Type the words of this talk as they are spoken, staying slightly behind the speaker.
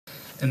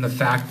in the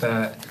fact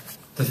that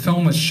the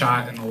film was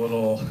shot in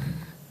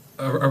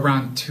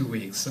around 2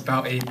 weeks,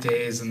 about 8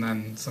 days, and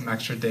then some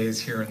extra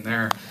days here and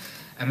there.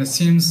 And it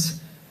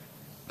seems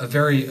a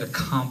very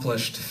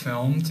accomplished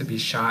film to be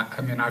shot.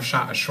 I mean, I've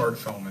shot a short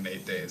film in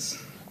 8 days.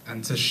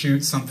 And to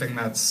shoot something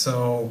that's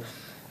so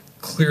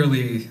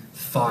clearly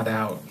thought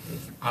out,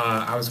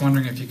 I was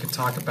wondering if you could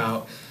talk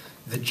about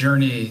the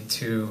journey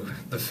to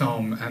the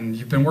film. And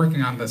you've been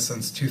working on this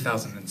since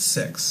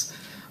 2006.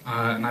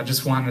 And I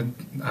just wanted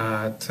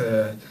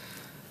to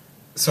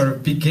sort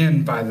of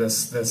begin by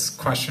this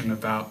question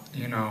about,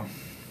 you know,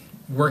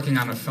 working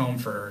on a film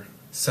for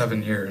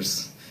 7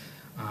 years,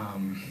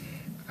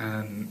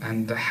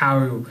 and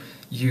how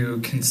you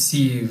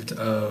conceived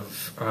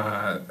of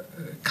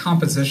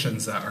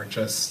compositions that are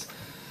just,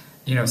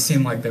 you know,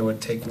 seem like they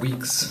would take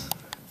weeks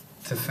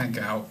to think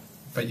out,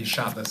 but you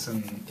shot this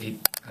in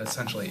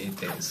essentially 8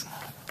 days.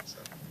 So.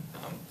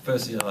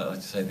 Firstly, I'd like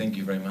to say thank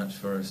you very much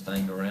for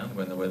staying around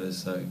when the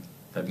weather's so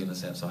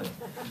fabulous outside.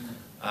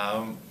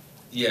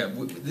 Yeah,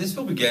 this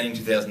film began in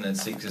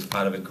 2006 as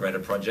part of a greater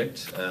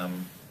project,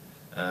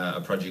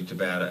 a project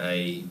about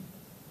a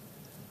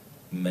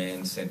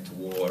man sent to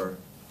war,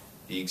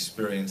 the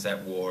experience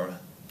at war,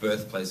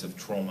 birthplace of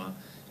trauma,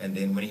 and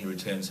then when he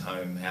returns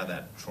home, how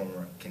that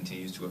trauma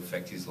continues to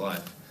affect his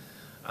life.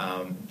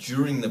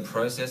 During the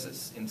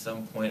process, in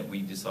some point,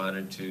 we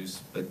decided to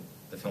split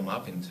the film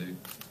up into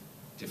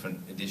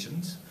different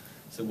editions.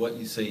 So what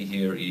you see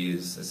here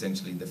is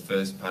essentially the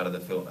first part of the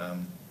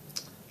film.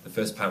 The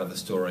first part of the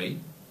story,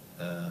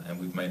 and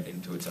we've made it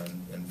into its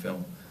own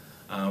film.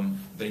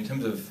 But in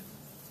terms of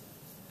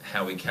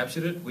how we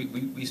captured it,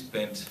 we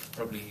spent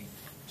probably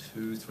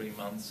 2-3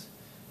 months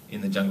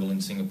in the jungle in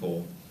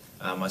Singapore.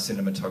 My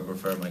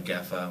cinematographer, my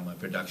gaffer, my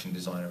production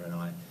designer and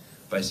I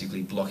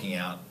basically blocking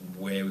out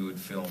where we would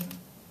film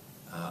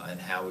and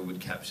how we would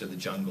capture the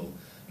jungle.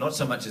 Not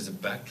so much as a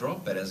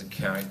backdrop, but as a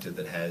character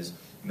that has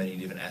many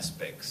different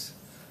aspects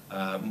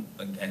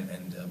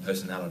and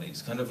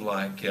personalities. Kind of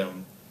like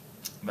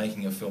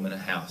making a film in a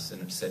house,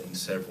 and it's set in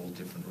several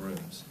different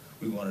rooms.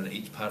 We wanted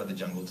each part of the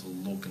jungle to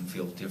look and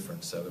feel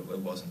different, so it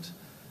wasn't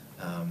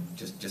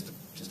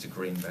just a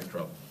green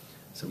backdrop.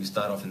 So we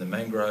start off in the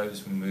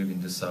mangroves, we move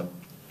into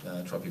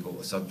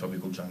subtropical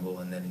jungle,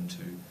 and then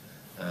into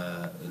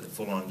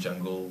full-on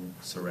jungle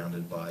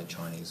surrounded by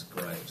Chinese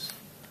graves.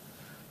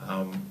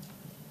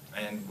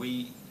 And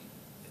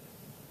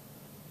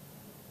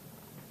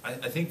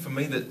I think for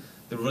me that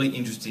the really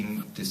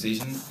interesting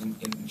decision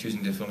in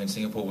choosing to film in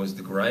Singapore was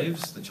the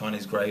graves, the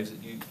Chinese graves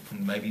that you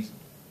can maybe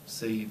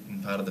see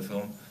in part of the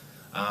film,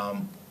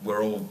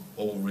 were all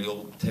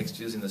real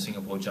textures in the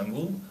Singapore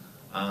jungle.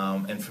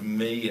 And for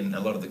me and a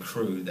lot of the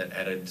crew, that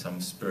added some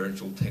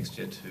spiritual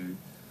texture to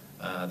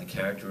the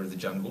character of the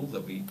jungle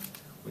that we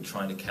were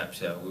trying to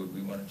capture.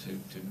 We wanted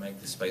to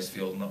make the space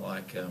feel not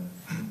like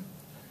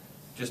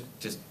just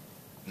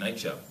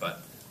nature,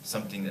 but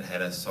something that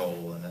had a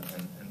soul and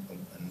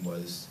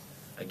was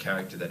a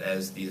character that,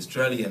 as the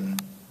Australian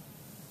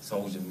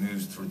soldier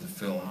moves through the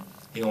film,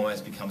 he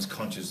almost becomes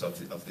conscious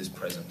of this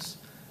presence.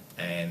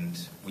 And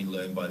we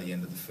learn by the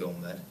end of the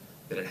film that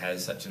it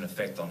has such an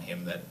effect on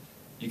him that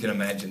you can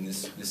imagine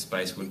this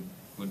space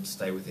would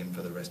stay with him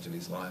for the rest of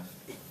his life.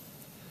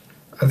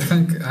 I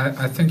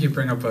think you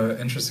bring up an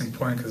interesting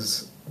point,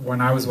 because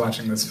when I was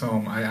watching this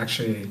film, I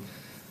actually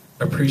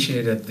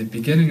appreciated the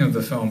beginning of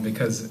the film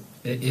because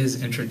it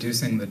is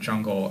introducing the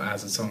jungle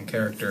as its own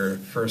character,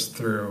 first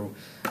through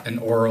an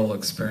oral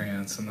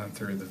experience and then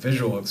through the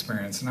visual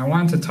experience. And I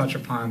wanted to touch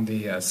upon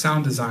the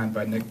sound design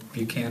by Nick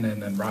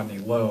Buchanan and Rodney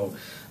Lowe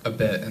a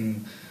bit,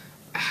 and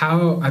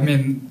how, I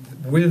mean,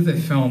 with a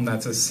film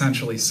that's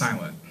essentially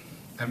silent,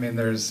 I mean,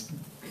 there's,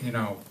 you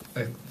know,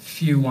 a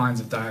few lines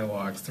of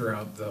dialogue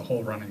throughout the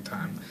whole running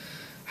time.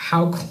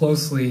 How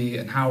closely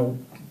and how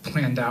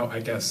planned out,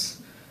 I guess,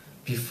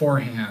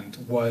 beforehand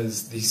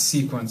was the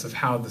sequence of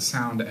how the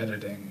sound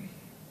editing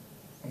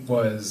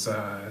was,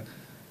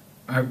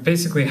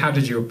 basically how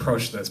did you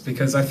approach this?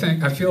 Because I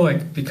feel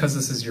like because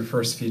this is your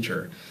first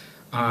feature,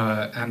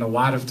 and a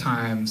lot of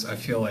times I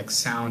feel like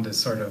sound is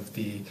sort of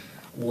the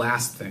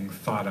last thing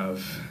thought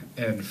of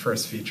in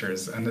first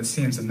features, and it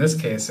seems in this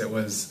case it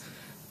was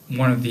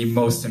one of the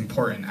most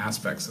important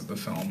aspects of the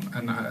film.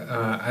 And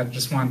I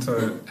just want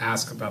to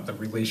ask about the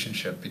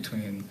relationship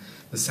between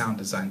the sound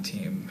design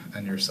team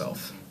and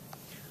yourself.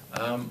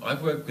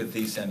 I've worked with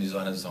these sound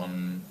designers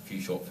on a few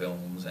short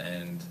films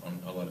and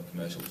on a lot of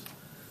commercials.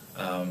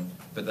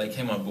 But they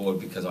came on board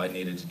because I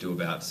needed to do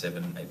about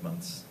 7-8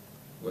 months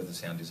worth of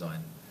sound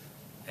design.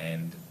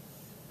 And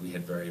we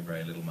had very,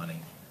 very little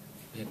money.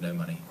 We had no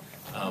money.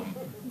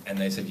 And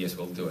they said, yes,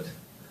 we'll do it.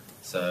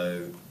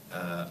 So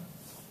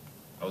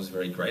I was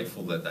very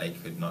grateful that they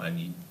could not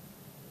only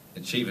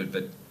achieve it,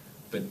 but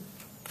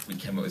we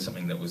came up with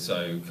something that was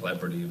so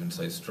collaborative and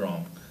so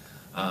strong.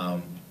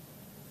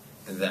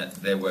 That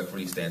their work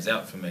really stands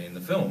out for me in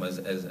the film as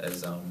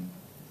it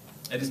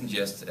isn't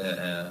just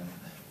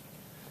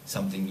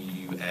something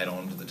you add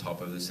on to the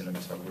top of the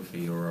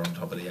cinematography or on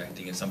top of the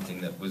acting. It's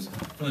something that was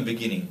from the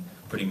beginning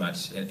pretty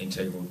much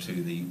integral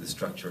to the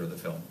structure of the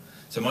film.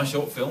 So my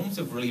short films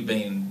have really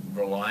been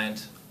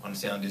reliant on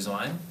sound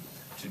design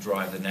to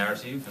drive the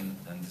narrative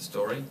and the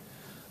story.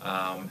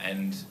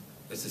 And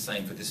it's the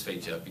same for this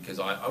feature, because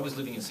I was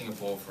living in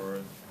Singapore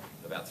for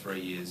about 3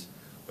 years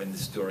when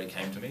this story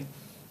came to me.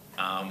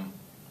 And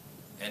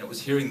it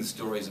was hearing the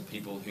stories of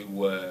people who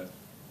were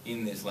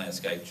in this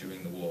landscape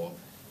during the war,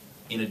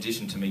 in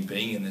addition to me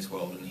being in this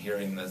world and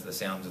hearing the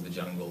sounds of the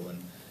jungle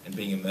and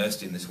being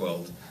immersed in this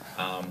world.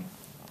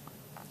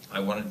 I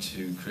wanted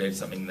to create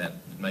something that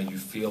made you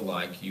feel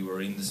like you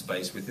were in the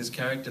space with this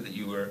character, that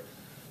you were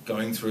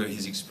going through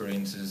his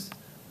experiences,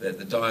 that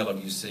the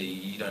dialogue you see,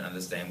 you don't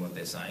understand what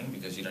they're saying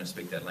because you don't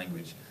speak that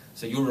language.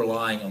 So you're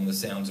relying on the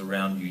sounds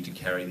around you to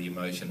carry the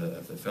emotion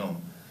of the film.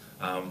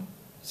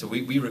 So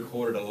we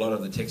recorded a lot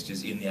of the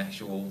textures in the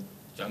actual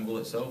jungle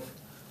itself.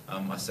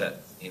 I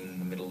sat in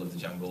the middle of the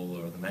jungle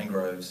or the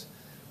mangroves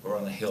or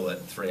on the hill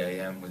at 3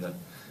 a.m. with a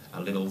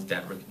little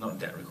not a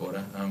DAT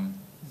recorder,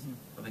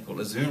 what they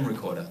call a Zoom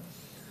recorder.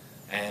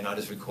 And I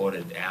just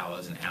recorded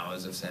hours and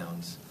hours of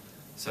sounds,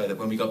 so that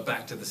when we got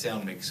back to the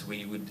sound mix,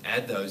 we would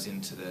add those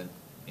into the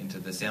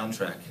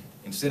soundtrack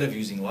instead of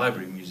using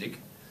library music.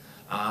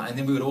 And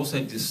then we would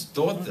also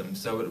distort them,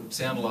 so it would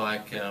sound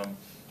like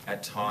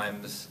at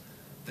times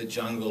the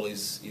jungle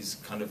is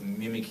kind of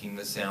mimicking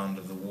the sound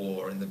of the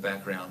war in the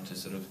background to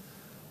sort of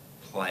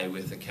play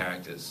with the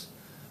characters.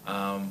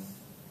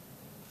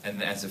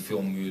 And as the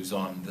film moves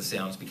on, the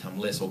sounds become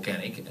less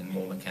organic and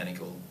more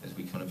mechanical as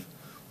we kind of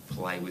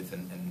play with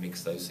and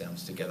mix those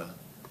sounds together.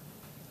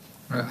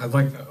 I'd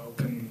like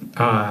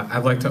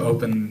to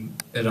open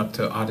it up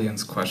to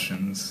audience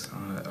questions.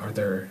 Are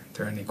there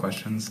any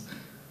questions?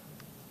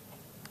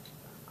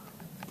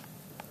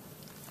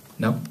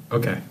 No?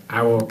 Okay.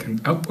 I will.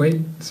 Oh,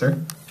 wait, sir.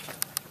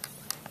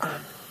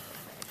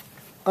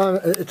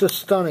 It's a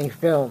stunning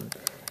film,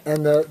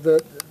 and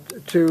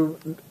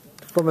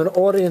from an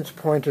audience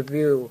point of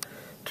view,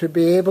 to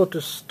be able to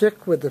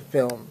stick with the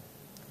film,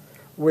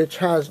 which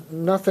has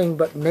nothing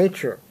but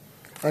nature.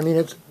 I mean,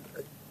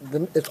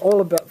 it's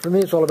all about, for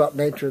me, it's all about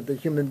nature, the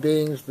human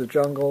beings, the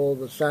jungle,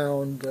 the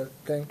sound, the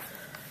thing.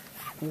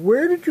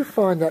 Where did you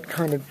find that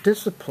kind of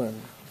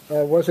discipline?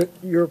 Was it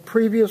your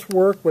previous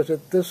work? Was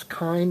it this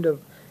kind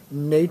of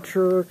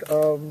nature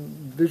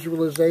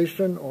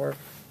visualization, or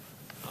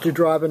to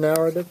drive a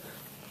narrative?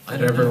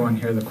 Did everyone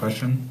hear the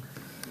question?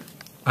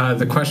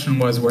 The question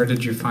was, where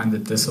did you find the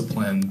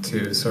discipline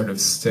to sort of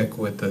stick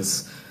with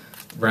this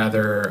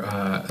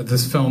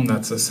this film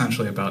that's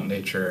essentially about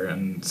nature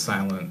and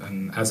silent?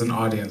 And as an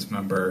audience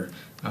member,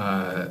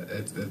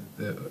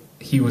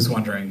 he was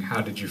wondering,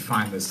 how did you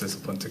find this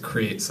discipline to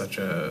create such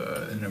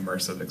an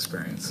immersive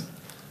experience?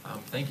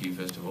 Thank you,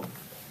 first of all.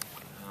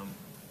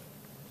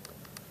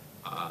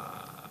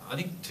 I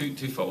think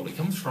twofold. It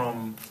comes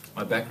from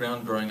my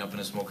background growing up in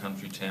a small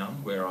country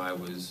town where I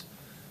was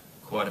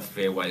quite a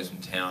fair ways from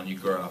town. You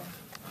grow up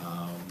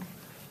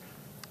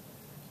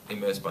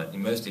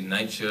immersed in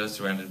nature,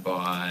 surrounded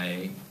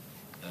by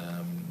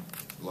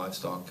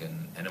livestock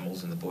and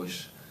animals in the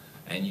bush,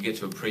 and you get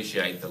to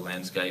appreciate the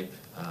landscape,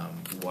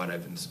 the wide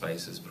open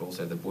spaces, but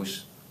also the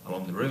bush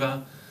along the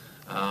river.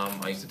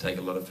 I used to take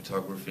a lot of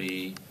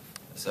photography,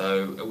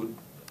 so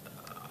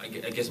I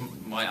guess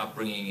my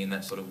upbringing in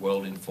that sort of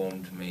world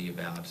informed me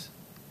about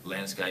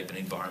landscape and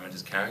environment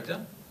as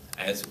character,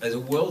 as a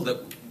world that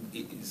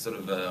is sort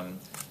of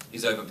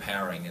is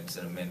overpowering. It's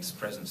an immense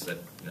presence that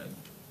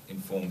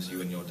informs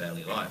you in your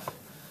daily life.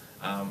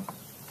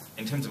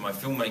 In terms of my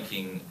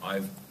filmmaking,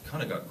 I've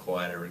kind of got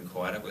quieter and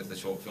quieter with the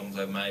short films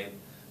I've made.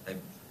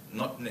 They've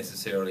not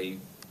necessarily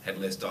had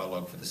less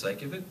dialogue for the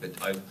sake of it, but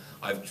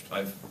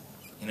I've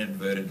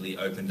inadvertently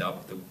opened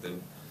up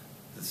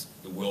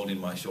the world in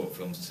my short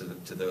films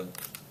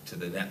to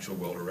the natural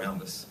world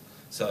around us.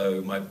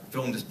 So my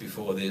film just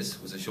before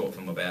this was a short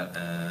film about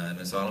an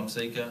asylum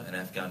seeker, an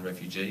Afghan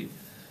refugee,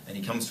 and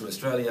he comes to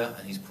Australia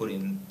and he's put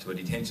into a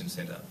detention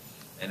centre.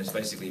 And it's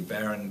basically a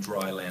barren,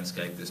 dry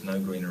landscape, there's no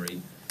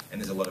greenery,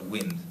 and there's a lot of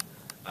wind.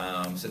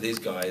 So these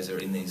guys are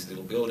in these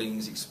little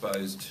buildings,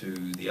 exposed to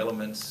the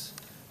elements,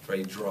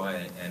 very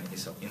dry and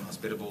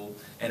inhospitable,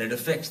 and it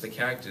affects the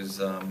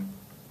characters'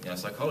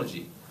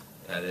 psychology.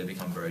 They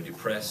become very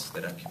depressed,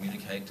 they don't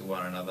communicate to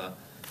one another.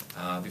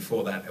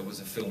 Before that, it was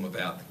a film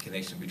about the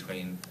connection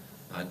between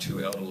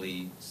two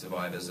elderly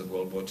survivors of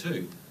World War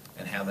II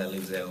and how they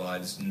live their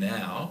lives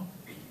now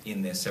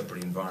in their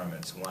separate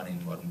environments, one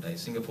in modern-day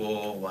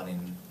Singapore, one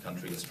in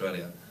country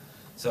Australia.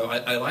 So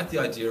I like the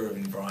idea of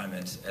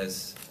environment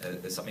as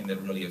something that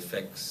really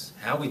affects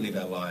how we live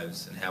our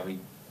lives and how we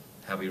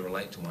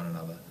relate to one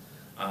another.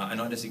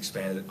 And I just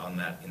expanded on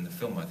that in the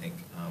film, I think.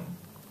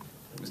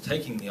 It was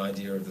taking the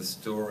idea of the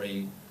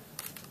story,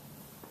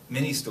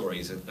 many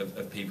stories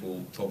of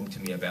people talking to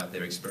me about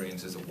their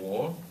experiences of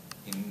war,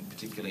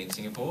 particularly in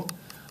Singapore,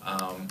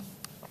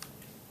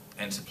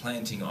 and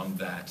supplanting on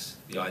that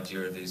the idea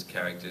of these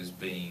characters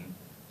being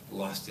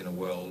lost in a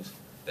world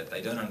that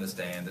they don't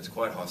understand, that's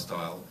quite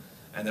hostile,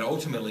 and that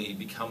ultimately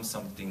becomes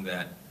something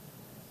that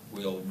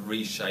will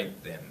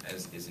reshape them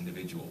as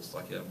individuals.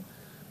 Like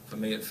for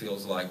me, it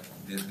feels like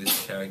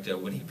this character,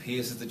 when he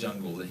appears as the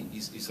jungle,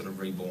 he's sort of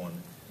reborn.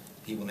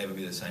 He will never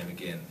be the same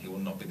again. He will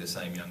not be the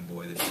same young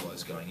boy that he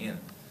was going in.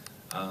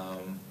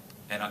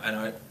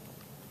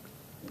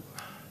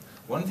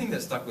 One thing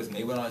that stuck with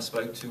me when I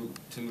spoke to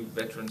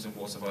veterans and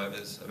war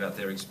survivors about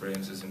their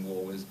experiences in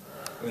war was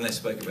when they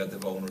spoke about the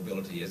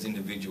vulnerability as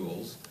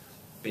individuals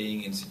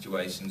being in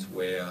situations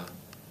where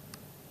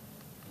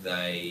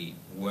they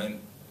weren't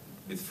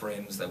with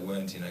friends, they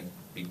weren't in a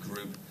big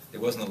group, there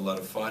wasn't a lot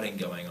of fighting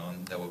going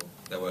on,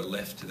 they were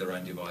left to their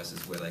own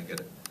devices where they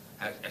could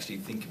actually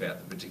think about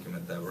the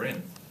predicament they were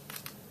in.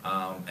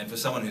 And for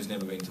someone who's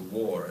never been to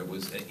war, it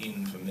was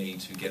in for me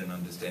to get an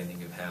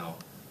understanding of how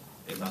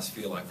it must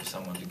feel like for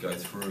someone to go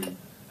through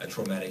a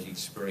traumatic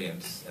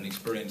experience, an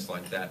experience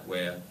like that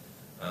where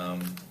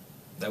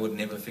they would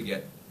never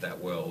forget that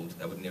world,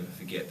 they would never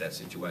forget that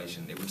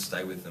situation. It would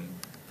stay with them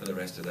for the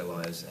rest of their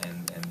lives,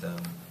 and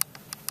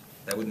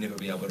they would never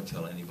be able to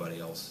tell anybody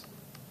else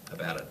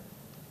about it.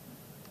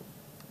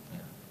 Yeah.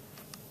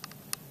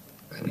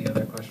 Any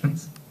other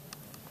questions?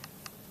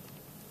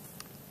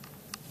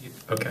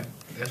 Okay.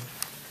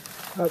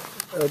 Yeah.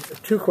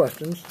 Two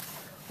questions.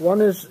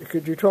 One is,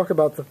 could you talk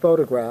about the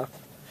photograph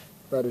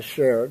that is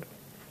shared?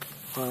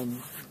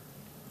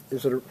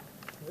 Is it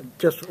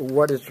just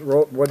what it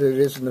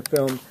is in the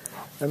film?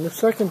 And the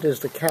second is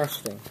the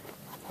casting,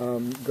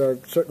 the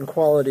certain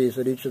qualities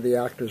that each of the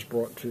actors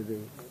brought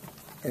to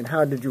and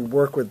how did you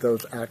work with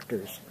those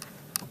actors?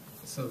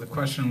 So the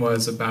question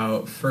was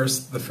about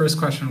the first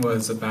question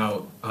was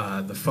about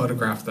the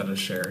photograph that is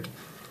shared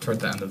toward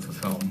the end of the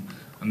film,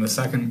 and the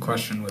second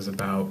question was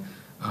about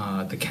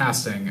the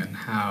casting and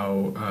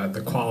how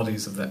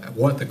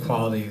what the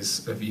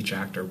qualities of each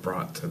actor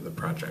brought to the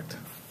project.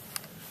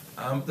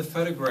 The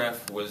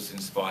photograph was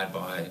inspired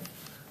by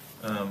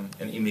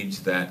an image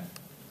that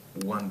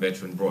one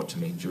veteran brought to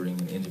me during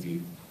an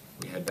interview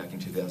we had back in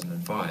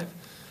 2005.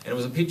 And it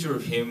was a picture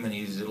of him and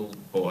his little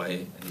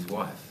boy and his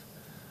wife.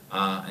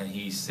 And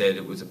he said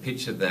it was a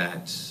picture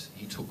that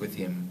he took with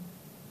him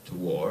to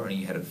war, and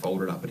he had it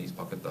folded up in his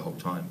pocket the whole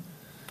time.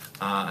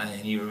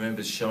 And he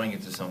remembers showing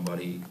it to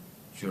somebody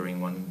during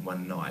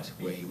one night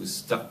where he was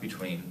stuck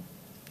between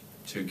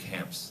two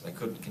camps. They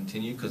couldn't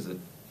continue because the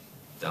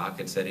dark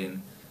had set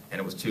in,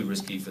 and it was too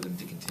risky for them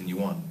to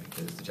continue on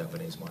because the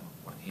Japanese might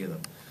hear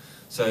them.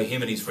 So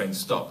him and his friends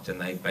stopped, and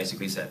they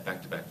basically sat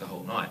back to back the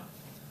whole night.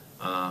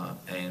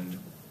 And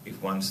if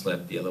one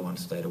slept, the other one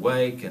stayed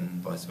awake, and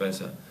vice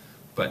versa.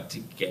 But to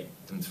get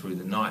them through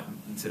the night,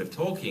 instead of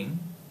talking,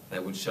 they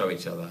would show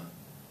each other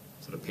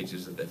sort of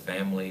pictures of their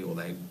family, or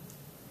they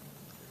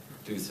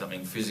do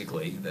something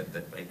physically that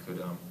they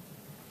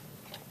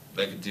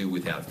could do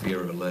without fear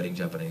of alerting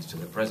Japanese to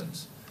their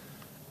presence.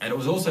 And it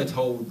was also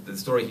told, the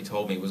story he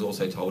told me was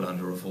also told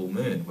under a full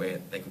moon, where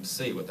they could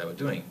see what they were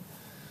doing.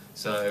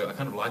 So I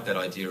kind of like that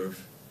idea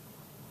of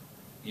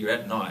you're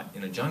at night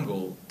in a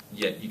jungle,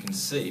 yet you can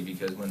see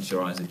because once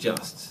your eyes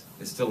adjust,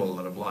 there's still a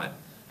lot of light.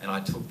 And I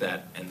took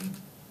that and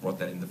brought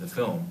that into the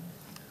film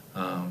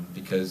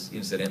because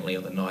incidentally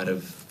on the night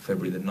of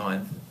February the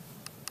 9th,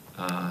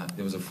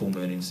 there was a full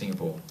moon in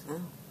Singapore.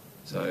 Oh,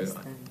 so yes, it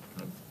kind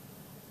of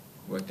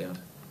worked out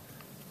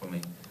for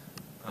me.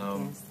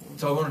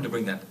 So I wanted to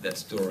bring that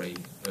story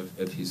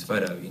of his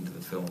photo into the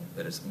film,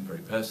 that it's something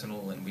very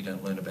personal and we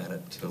don't learn about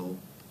it till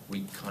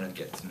we kind of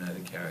get to know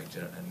the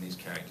character and these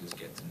characters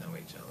get to know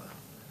each other.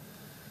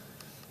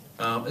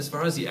 As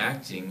far as the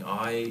acting,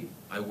 I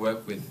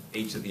work with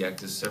each of the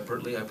actors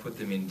separately. I put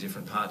them in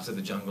different parts of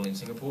the jungle in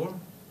Singapore,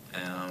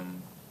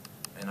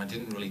 and I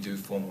didn't really do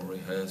formal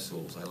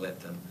rehearsals. I let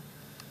them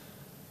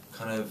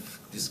kind of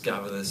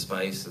discover the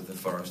space of the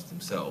forest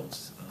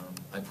themselves.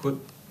 I put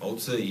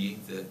Tzu,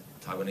 the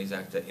Taiwanese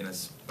actor, in a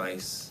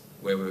space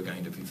where we were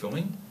going to be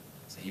filming,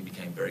 so he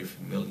became very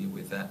familiar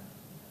with that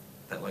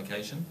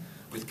location.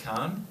 With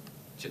Khan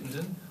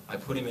Chittenden, I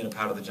put him in a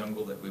part of the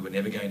jungle that we were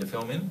never going to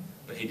film in,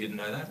 but he didn't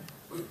know that.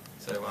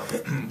 So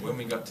when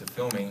we got to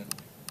filming,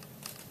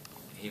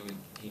 he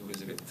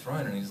was a bit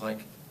thrown, and he's like,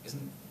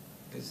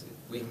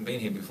 we haven't been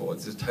here before.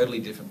 This is totally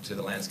different to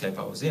the landscape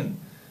I was in.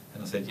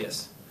 And I said,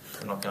 yes,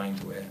 we're not going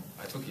to where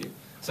I took you.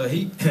 So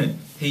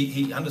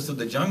he understood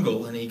the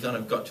jungle, and he kind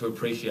of got to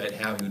appreciate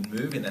how he would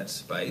move in that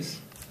space.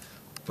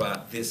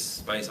 But this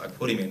space I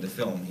put him in to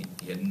film,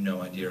 he had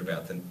no idea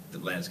about the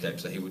landscape,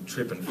 so he would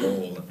trip and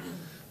fall.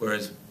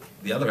 Whereas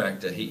the other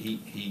actor,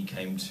 he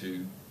came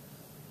to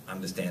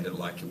understand it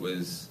like it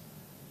was,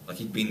 like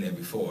he'd been there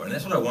before. And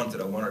that's what I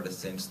wanted. I wanted a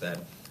sense that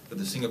for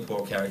the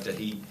Singapore character,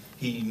 he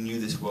knew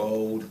this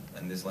world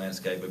and this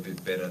landscape a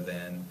bit better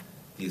than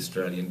the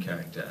Australian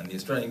character. And the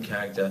Australian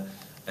character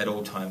at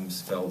all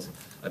times felt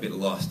a bit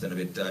lost and a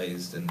bit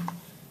dazed and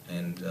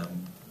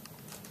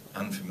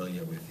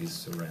unfamiliar with his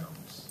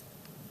surrounds.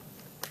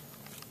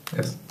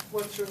 Yes.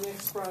 What's your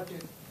next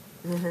project?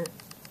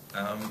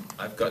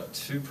 I've got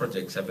two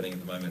projects happening at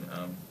the moment,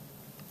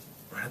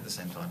 right at the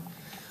same time.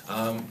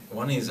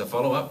 One is a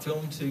follow-up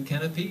film to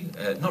Canopy,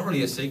 not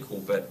really a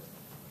sequel, but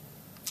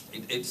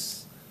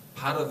it's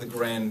part of the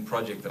grand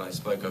project that I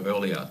spoke of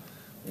earlier,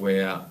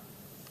 where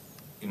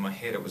in my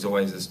head, it was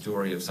always a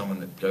story of someone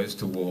that goes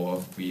to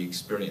war, we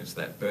experience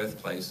that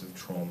birthplace of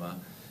trauma,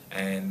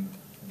 and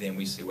then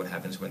we see what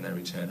happens when they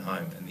return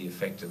home and the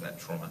effect of that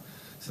trauma.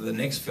 So the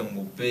next film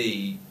will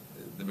be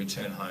the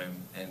return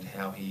home and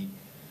how he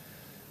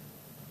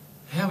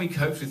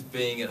copes with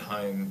being at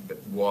home, but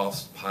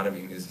whilst part of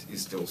him is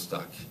still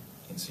stuck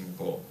in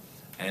Singapore.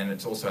 And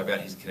it's also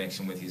about his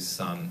connection with his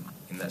son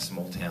in that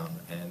small town.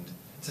 And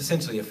it's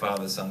essentially a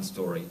father-son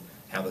story,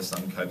 how the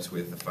son copes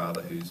with the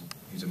father who's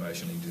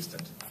emotionally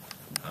distant.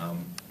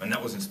 And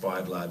that was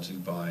inspired largely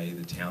by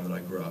the town that I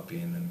grew up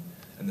in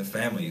and the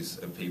families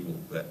of people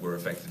that were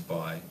affected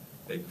by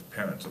their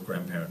parents or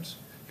grandparents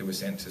who were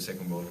sent to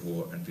Second World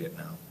War and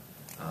Vietnam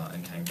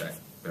and came back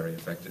very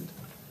affected.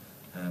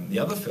 The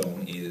other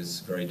film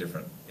is very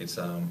different. It's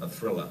a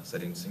thriller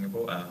set in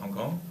Singapore, Hong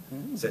Kong,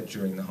 set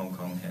during the Hong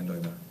Kong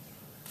handover,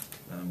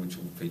 which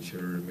will feature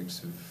a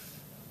mix of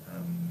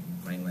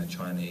mainland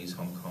Chinese,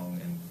 Hong Kong,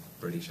 and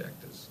British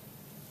actors.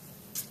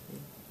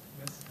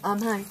 Yes?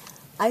 Hi.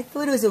 I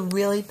thought it was a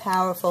really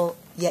powerful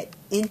yet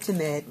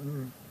intimate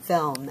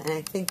film, and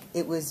I think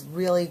it was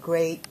really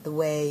great the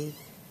way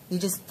you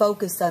just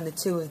focused on the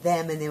two of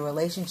them and their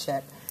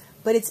relationship.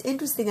 But it's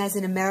interesting, as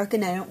an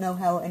American, I don't know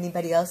how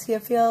anybody else here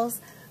feels,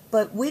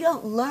 but we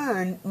don't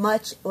learn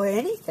much or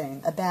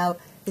anything about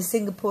the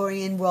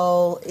Singaporean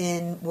role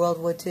in World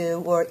War II,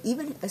 or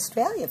even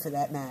Australia for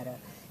that matter.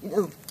 You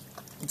know,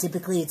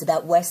 typically it's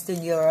about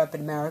Western Europe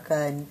and America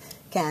and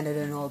Canada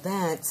and all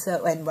that,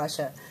 and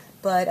Russia.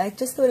 But I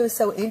just thought it was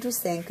so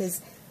interesting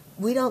because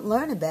we don't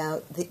learn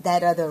about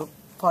that other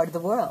part of the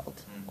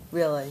world,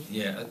 really.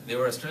 Yeah, there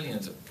were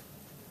Australians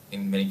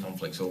in many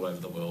conflicts all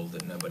over the world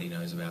that nobody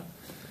knows about.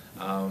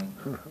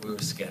 We were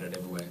scattered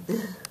everywhere.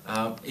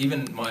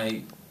 Even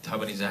my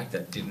Taiwanese actor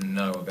didn't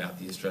know about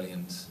the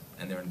Australians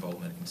and their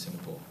involvement in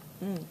Singapore.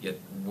 Yet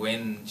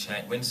when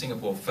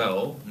Singapore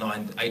fell,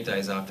 8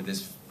 days after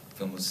this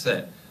film was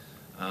set,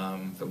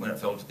 but when it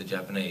fell to the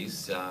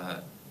Japanese,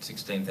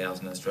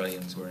 16,000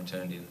 Australians were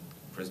interned in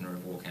prisoner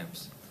of war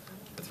camps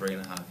for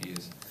 3.5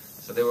 years.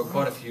 So there were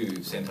quite a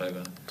few sent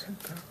over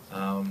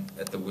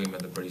at the whim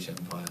of the British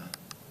Empire.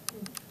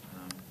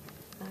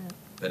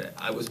 But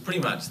it was pretty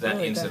much that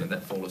incident,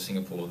 that fall of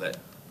Singapore, that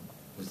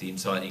was the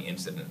inciting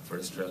incident for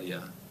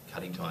Australia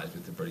cutting ties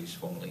with the British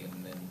formally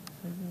and then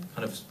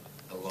kind of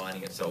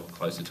aligning itself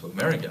closer to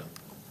America.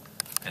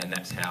 And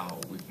that's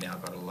how we've now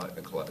got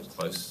a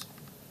close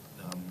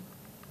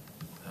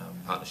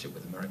partnership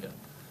with America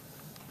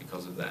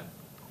because of that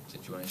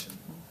situation.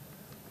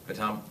 But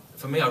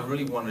for me, I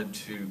really wanted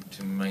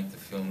to make the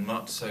film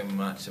not so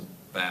much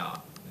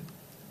about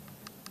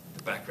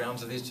the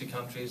backgrounds of these two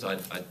countries. I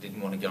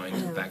didn't want to go into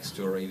the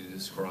backstory to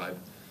describe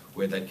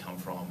where they'd come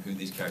from, who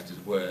these characters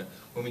were.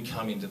 When we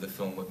come into the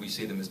film, we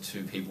see them as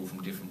two people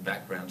from different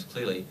backgrounds,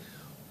 clearly,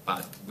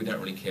 but we don't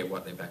really care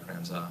what their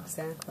backgrounds are.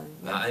 Exactly.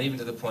 And even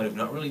to the point of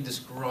not really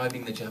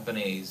describing the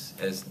Japanese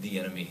as the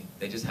enemy.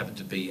 They just happen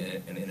to be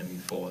an enemy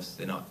force.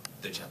 They're not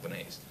the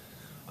Japanese.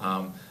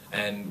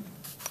 And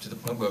to the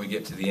point where we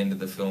get to the end of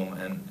the film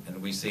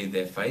and we see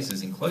their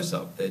faces in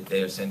close-up,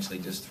 they're essentially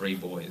just three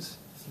boys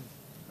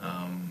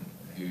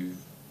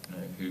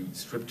who,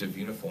 stripped of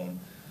uniform,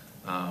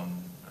 are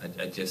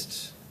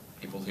just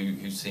people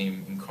who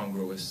seem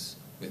incongruous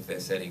with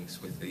their settings,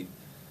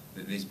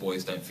 these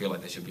boys don't feel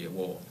like there should be a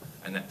war,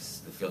 and that's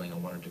the feeling I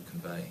wanted to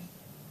convey.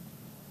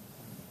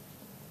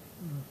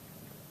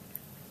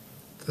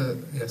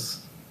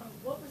 Yes.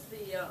 What was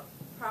the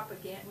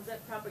propaganda? Was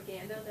that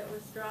propaganda that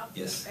was dropped?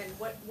 Yes. And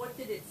what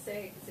did it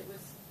say? Because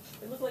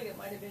it looked like it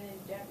might have been in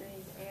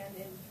Japanese and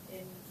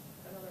in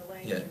another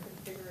language. Yeah. I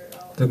couldn't figure it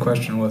out. The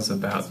question was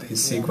about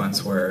his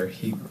sequence where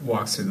he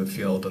walks through the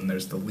field and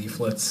there's the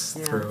leaflets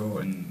through,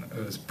 and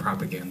it was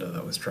propaganda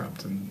that was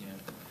dropped. And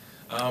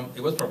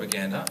it was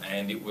propaganda,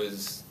 and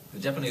the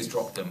Japanese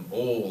dropped them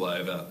all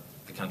over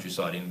the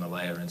countryside in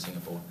Malaya and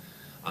Singapore,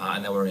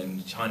 and they were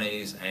in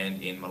Chinese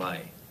and in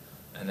Malay,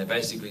 and they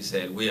basically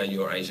said, "We are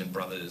your Asian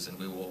brothers, and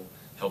we will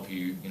help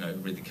you,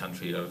 rid the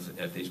country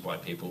of these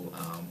white people.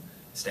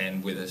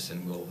 Stand with us,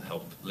 and we'll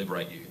help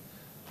liberate you."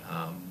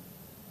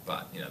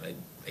 But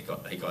they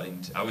got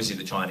into, obviously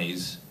the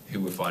Chinese who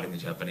were fighting the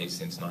Japanese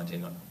since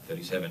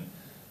 1937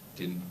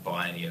 didn't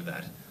buy any of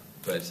that,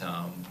 but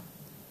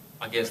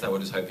I guess they were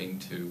just hoping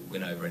to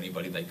win over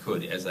anybody they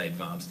could as they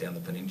advanced down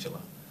the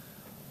peninsula.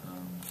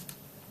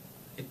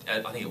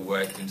 I think it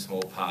worked in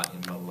small part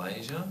in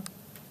Malaysia,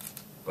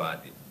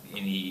 but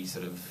any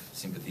sort of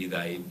sympathy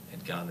they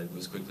had garnered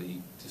was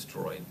quickly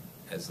destroyed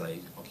as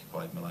they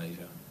occupied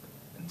Malaysia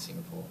and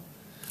Singapore.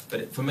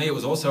 But for me, it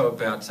was also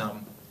about,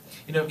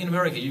 in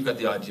America, you've got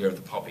the idea of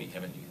the poppy,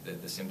 haven't you?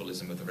 The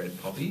symbolism of the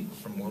red poppy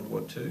from World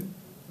War II.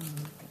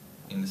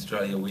 In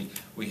Australia,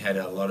 we had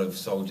a lot of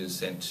soldiers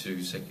sent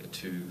to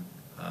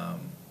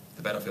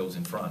the battlefields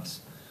in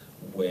France,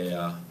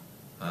 where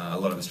a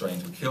lot of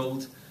Australians were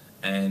killed,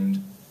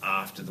 and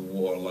after the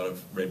war, a lot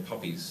of red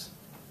poppies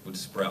would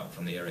sprout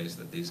from the areas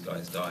that these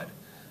guys died.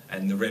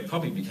 And the red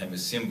poppy became a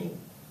symbol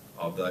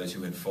of those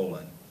who had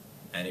fallen.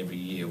 And every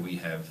year we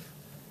have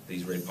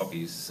these red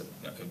poppies,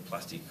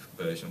 plastic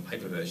version,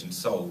 paper version,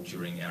 sold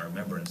during our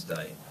Remembrance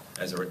Day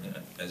as a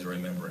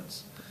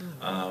remembrance.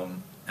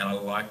 And I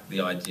like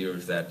the idea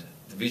of that,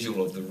 the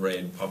visual of the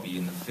red poppy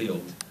in the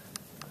field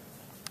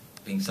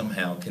being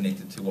somehow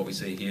connected to what we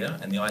see here,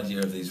 and the idea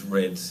of these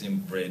red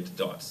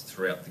dots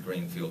throughout the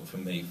green field for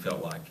me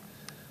felt like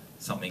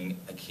something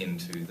akin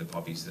to the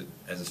poppies that,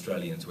 as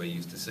Australians, we're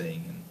used to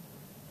seeing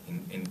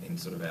in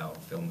sort of our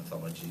film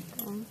mythology.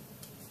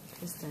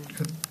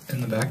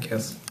 In the back,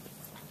 yes.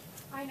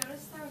 I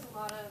noticed there was a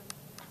lot of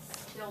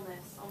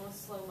stillness,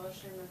 almost slow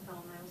motion in the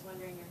film, and I was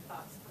wondering your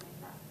thoughts on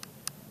that.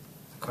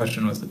 The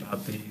question was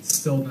about the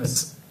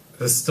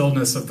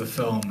stillness of the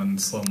film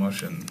and slow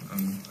motion,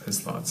 and his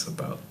thoughts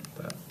about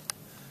that.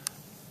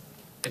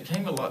 It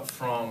came a lot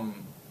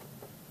from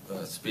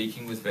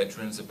speaking with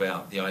veterans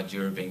about the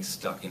idea of being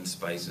stuck in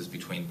spaces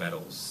between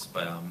battles,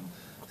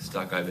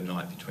 stuck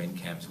overnight between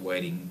camps,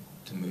 waiting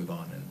to move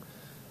on, and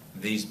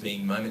these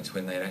being moments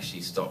when they'd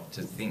actually stopped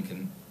to think,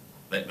 and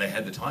they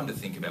had the time to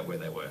think about where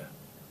they were,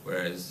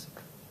 whereas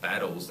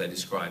battles they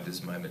described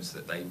as moments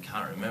that they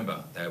can't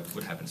remember. They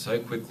would happen so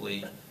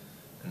quickly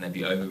and they'd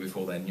be over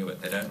before they knew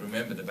it. They don't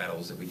remember the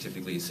battles that we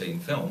typically see in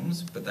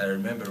films, but they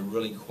remember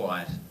really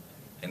quiet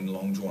and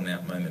long drawn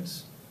out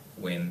moments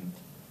when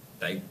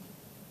they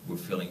were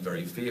feeling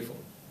very fearful.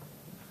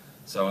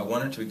 So I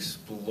wanted to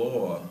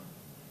explore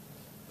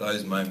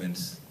those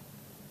moments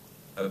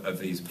of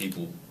these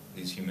people,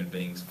 these human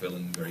beings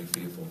feeling very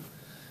fearful.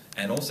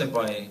 And also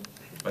by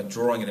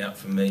drawing it out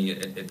for me,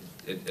 it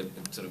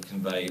sort of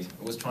conveyed,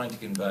 it was trying to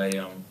convey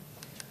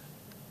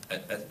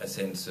a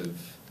sense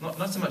of,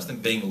 not so much them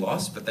being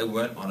lost, but they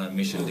weren't on a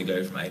mission to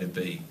go from A to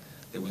B.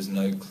 There was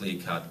no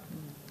clear-cut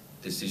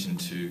decision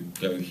to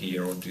go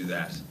here or do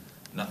that.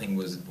 Nothing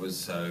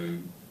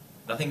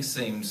nothing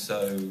seemed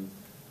so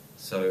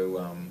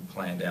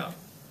planned out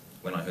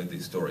when I heard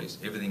these stories.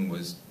 Everything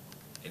was,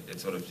 it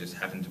sort of just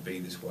happened to be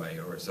this way,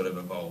 or it sort of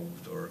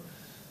evolved, or,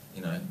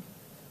 you know,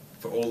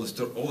 for all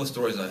the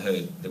stories I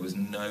heard, there was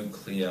no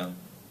clear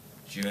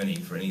journey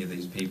for any of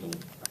these people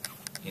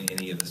in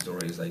any of the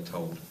stories they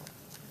told.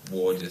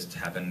 War just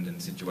happened and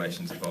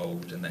situations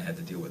evolved and they had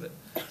to deal with it.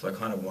 So I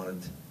kind of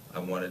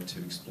wanted to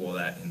explore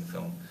that in the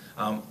film.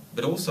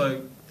 But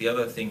also the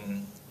other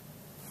thing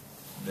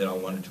that I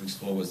wanted to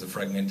explore was the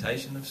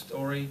fragmentation of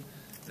story,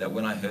 that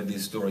when I heard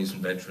these stories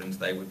from veterans,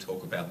 they would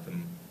talk about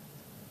them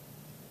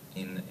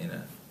in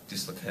a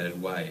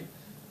dislocated way.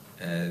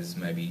 As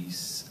maybe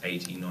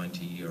 80,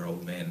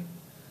 90-year-old men,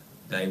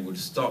 they would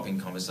stop in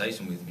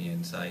conversation with me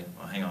and say,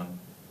 oh, hang on,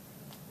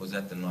 was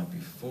that the night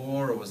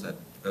before or was that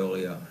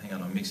earlier? Hang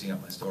on, I'm mixing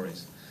up my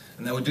stories.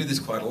 And they would do this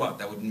quite a lot.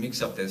 They would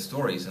mix up their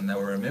stories and they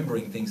were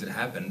remembering things that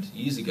happened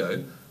years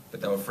ago, but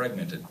they were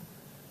fragmented.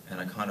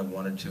 And I kind of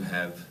wanted to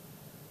have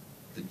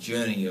the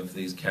journey of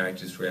these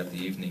characters throughout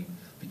the evening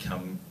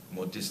become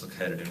more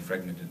dislocated and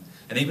fragmented,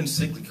 and even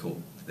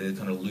cyclical. They're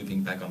kind of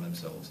looping back on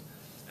themselves,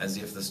 as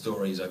if the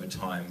stories over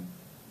time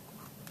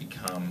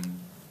become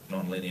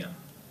non-linear.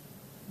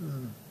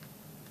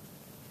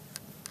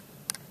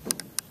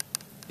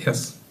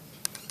 Yes.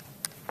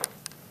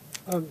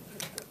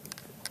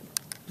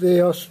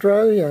 The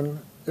Australian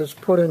is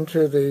put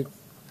into the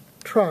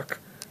truck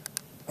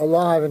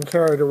alive and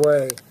carried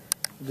away.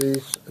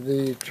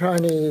 The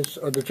Chinese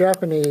or the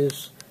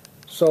Japanese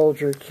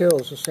soldier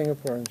kills the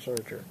Singaporean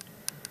soldier.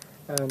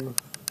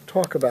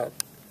 Talk about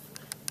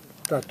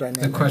that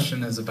dynamic. The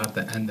question is about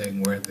the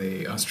ending where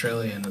the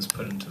Australian is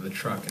put into the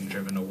truck and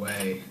driven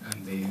away,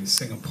 and the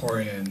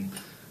Singaporean,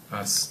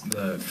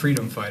 the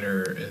freedom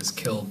fighter, is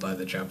killed by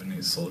the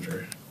Japanese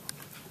soldier.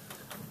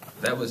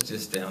 That was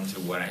just down to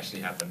what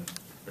actually happened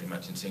pretty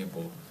much in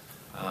Singapore.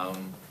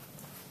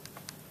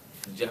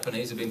 The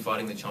Japanese have been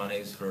fighting the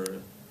Chinese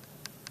for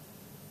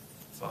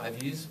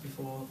 5 years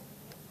before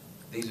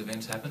these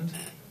events happened.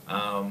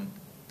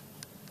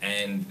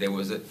 And there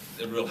was a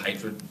real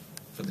hatred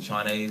for the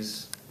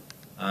Chinese.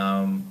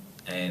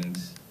 And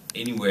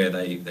anywhere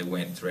they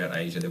went throughout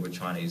Asia, there were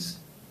Chinese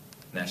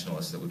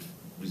nationalists that would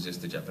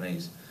resist the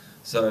Japanese.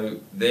 So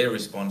their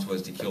response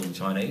was to kill the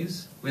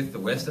Chinese. With the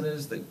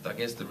Westerners, I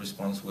guess the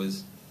response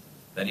was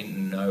they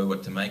didn't know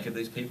what to make of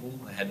these people.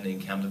 They hadn't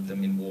encountered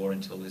them in war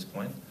until this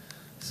point.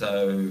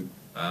 So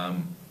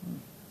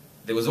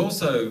there was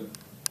also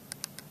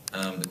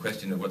the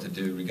question of what to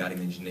do regarding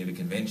the Geneva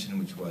Convention,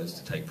 which was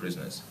to take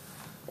prisoners.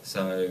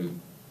 So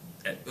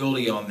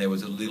early on there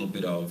was a little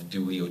bit of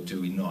do we or do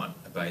we not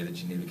obey the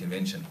Geneva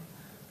Convention.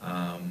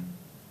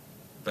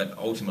 But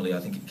ultimately I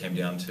think it came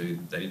down to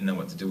they didn't know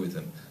what to do with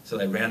them. So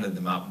they rounded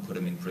them up and put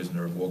them in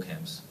prisoner of war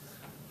camps.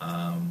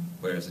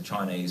 Whereas the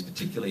Chinese,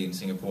 particularly in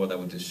Singapore, they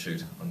would just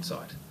shoot on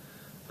sight.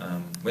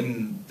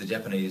 When the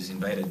Japanese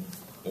invaded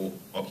or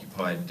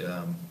occupied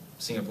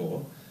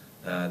Singapore,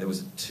 there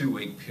was a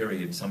 2-week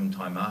period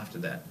sometime after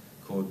that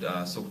called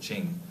Sok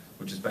Ching,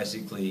 which is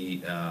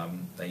basically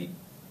they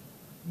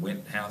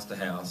went house to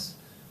house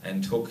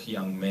and took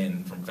young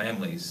men from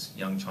families,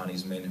 young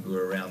Chinese men who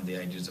were around the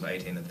ages of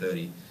 18 and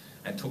 30,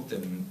 and took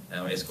them,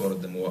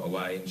 escorted them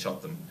away and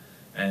shot them.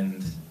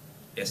 And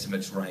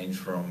estimates range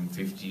from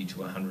 50 to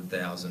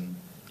 100,000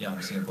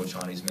 young Singapore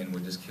Chinese men were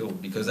just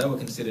killed because they were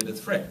considered a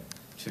threat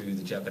to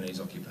the Japanese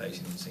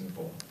occupation in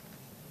Singapore.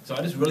 So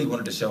I just really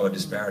wanted to show a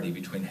disparity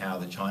between how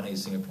the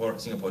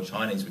Singapore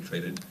Chinese were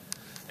treated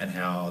and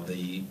how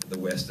the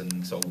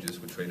Western soldiers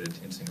were treated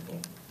in Singapore.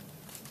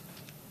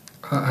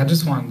 I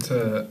just wanted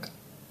to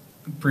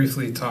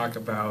briefly talk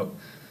about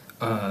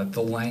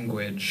the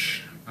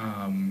language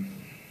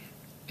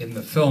in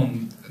the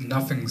film.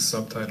 Nothing's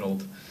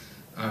subtitled.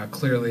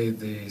 Clearly,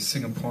 the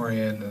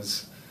Singaporean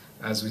is,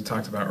 as we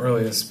talked about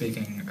earlier,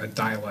 speaking a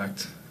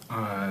dialect.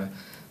 The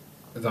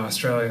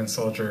Australian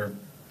soldier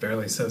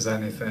barely says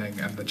anything,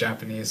 and the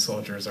Japanese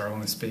soldiers are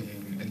only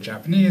speaking in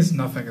Japanese.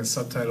 Nothing is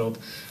subtitled.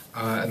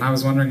 And I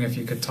was wondering if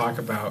you could talk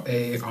about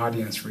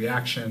audience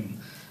reaction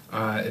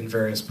in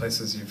various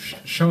places you've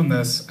shown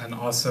this, and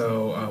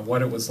also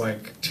what it was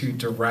like to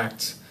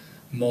direct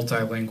a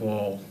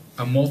multilingual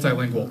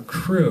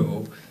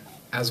crew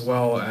as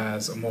well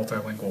as a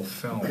multilingual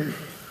film.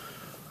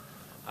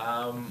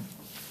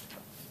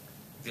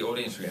 The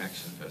audience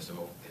reaction, first of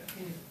all.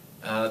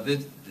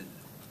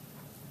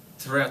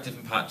 Throughout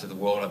different parts of the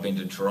world, I've been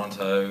to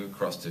Toronto,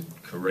 across to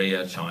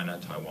Korea, China,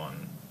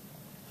 Taiwan,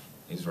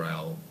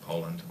 Israel,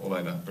 Poland, all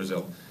over,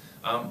 Brazil.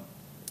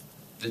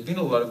 There's been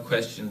a lot of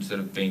questions that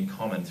have been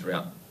common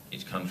throughout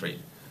each country,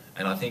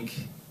 and I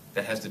think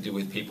that has to do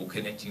with people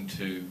connecting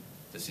to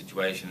the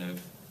situation of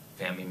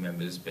family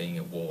members being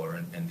at war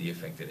and the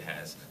effect it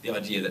has. The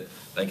idea that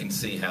they can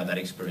see how that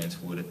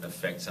experience would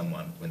affect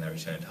someone when they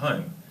returned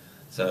home.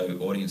 So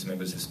audience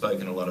members have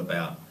spoken a lot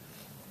about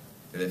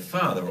their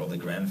father or their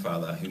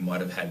grandfather who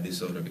might have had this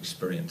sort of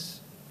experience,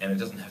 and it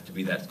doesn't have to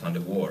be that kind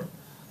of war.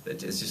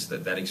 It's just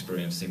that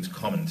experience seems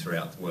common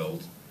throughout the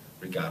world,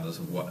 regardless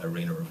of what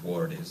arena of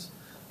war it is.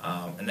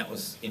 And that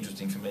was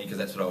interesting for me because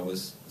that's what I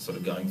was sort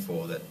of going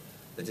for, that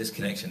this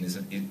connection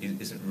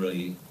isn't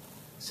really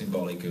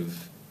symbolic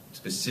of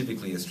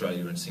specifically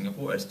Australia and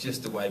Singapore. It's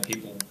just the way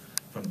people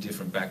from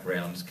different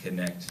backgrounds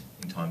connect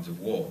in times of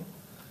war.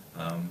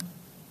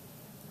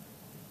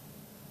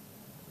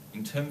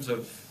 In terms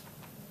of,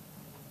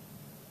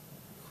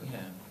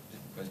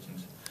 different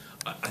questions.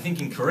 I think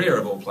in Korea,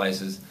 of all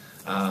places,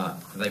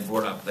 they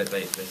brought up that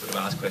they sort of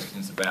asked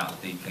questions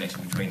about the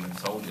connection between the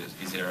soldiers.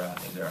 Is there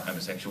a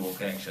homosexual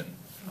connection?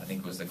 I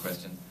think was the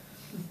question.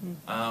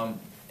 Mm-hmm.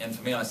 And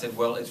for me, I said,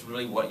 well, it's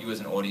really what you as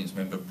an audience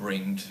member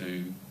bring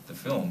to the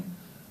film.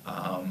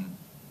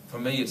 For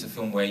me, it's a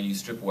film where you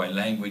strip away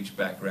language,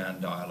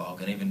 background,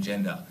 dialogue, and even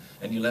gender,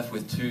 and you're left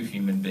with two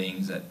human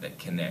beings that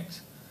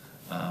connect.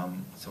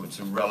 So it's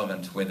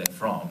irrelevant where they're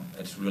from.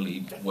 It's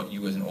really what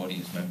you as an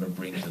audience member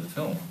bring to the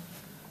film.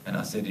 And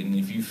I said, and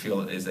if you feel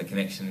that there's a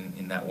connection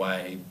in that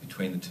way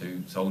between the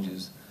two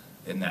soldiers,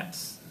 then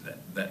that's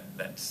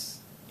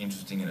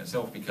interesting in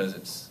itself, because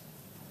it's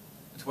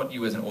what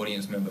you as an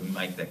audience member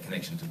make that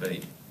connection to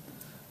be.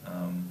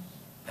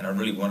 And I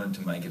really wanted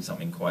to make it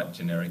something quite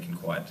generic and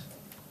quite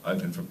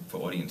open for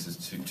audiences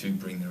to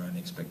bring their own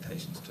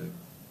expectations to.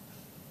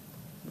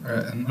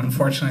 And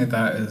unfortunately,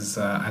 that is,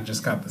 I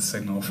just got the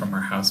signal from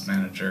our house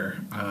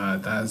manager.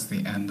 That is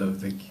the end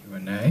of the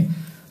Q&A.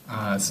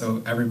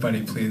 So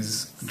everybody,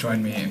 please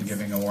join me in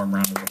giving a warm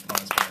round of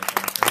applause for our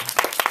director.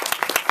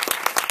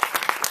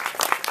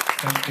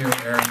 Thank you,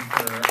 Aaron,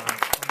 for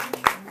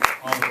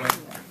all the way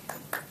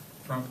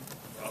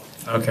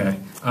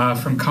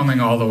from coming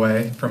all the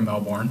way from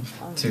Melbourne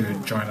to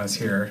join us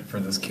here for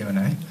this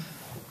Q&A.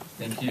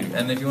 Thank you.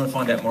 And if you want to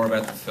find out more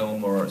about the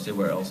film or see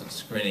where else it's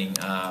screening,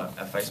 our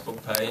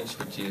Facebook page,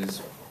 which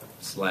is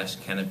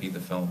 /Canopy the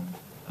film.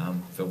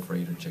 Feel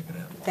free to check it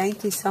out.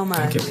 Thank you so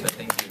much. Thank you.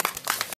 Thank you.